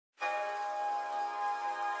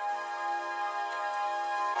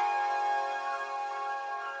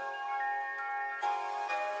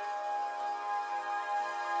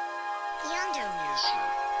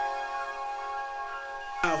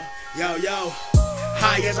Yo,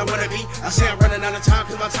 high as I wanna be. I say I'm running out of time,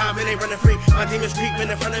 cause my time, it ain't running free. My demons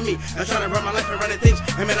creeping in front of me. I'm trying to run my life and running things.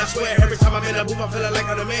 And man, I swear, every time I'm in a booth, I'm feeling like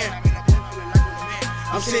I'm the man.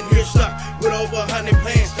 I'm sitting here stuck with over 100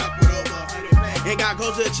 plans. Ain't got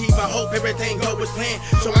goals to achieve, I hope everything go as planned.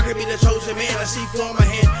 So I can be the chosen man, I see four on my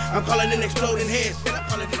hand. I'm calling in exploding heads.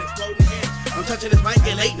 I'm touching this mic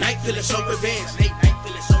at late night, feeling so advanced.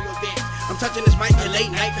 I'm touching this mic at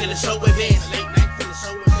late night, feeling so advanced.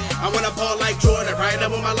 I wanna ball like Jordan, right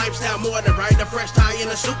up on my lifestyle more than right. A fresh tie in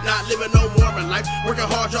a suit, not living no Mormon life. Working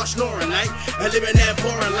hard, y'all snoring, right? And living that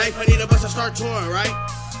boring life, I need a bus to start touring, right?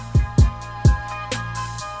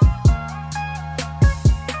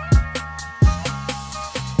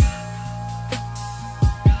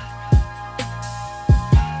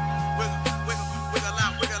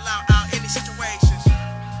 Wiggle out any situations.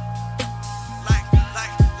 Like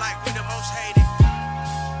we the most hated.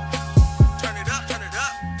 Turn it up.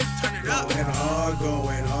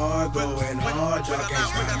 Going hard, y'all can't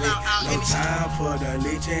stop me. No time for the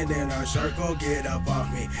leeching in our circle, get up off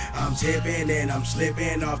me. I'm tipping and I'm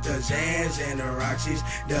slipping off the Zans N Roxies.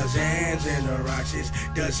 The Zans N Roxies.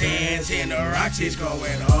 The Zans N Roxies.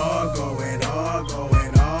 Going hard,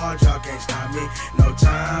 y'all can't stop me. No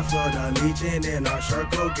time for the leeching in our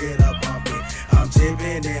circle, get up off me. I'm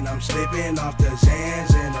tipping and I'm slipping off the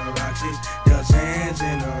Zans N Roxies. The Zans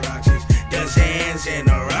N Roxies. The Zans N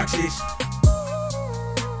Roxies.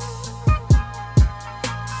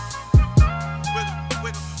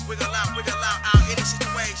 Wiggle out any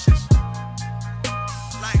situations.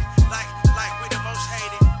 Like we the most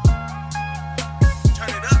hated. Turn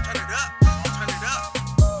it up.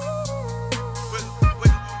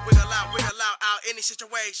 Wiggle out any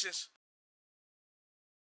situations.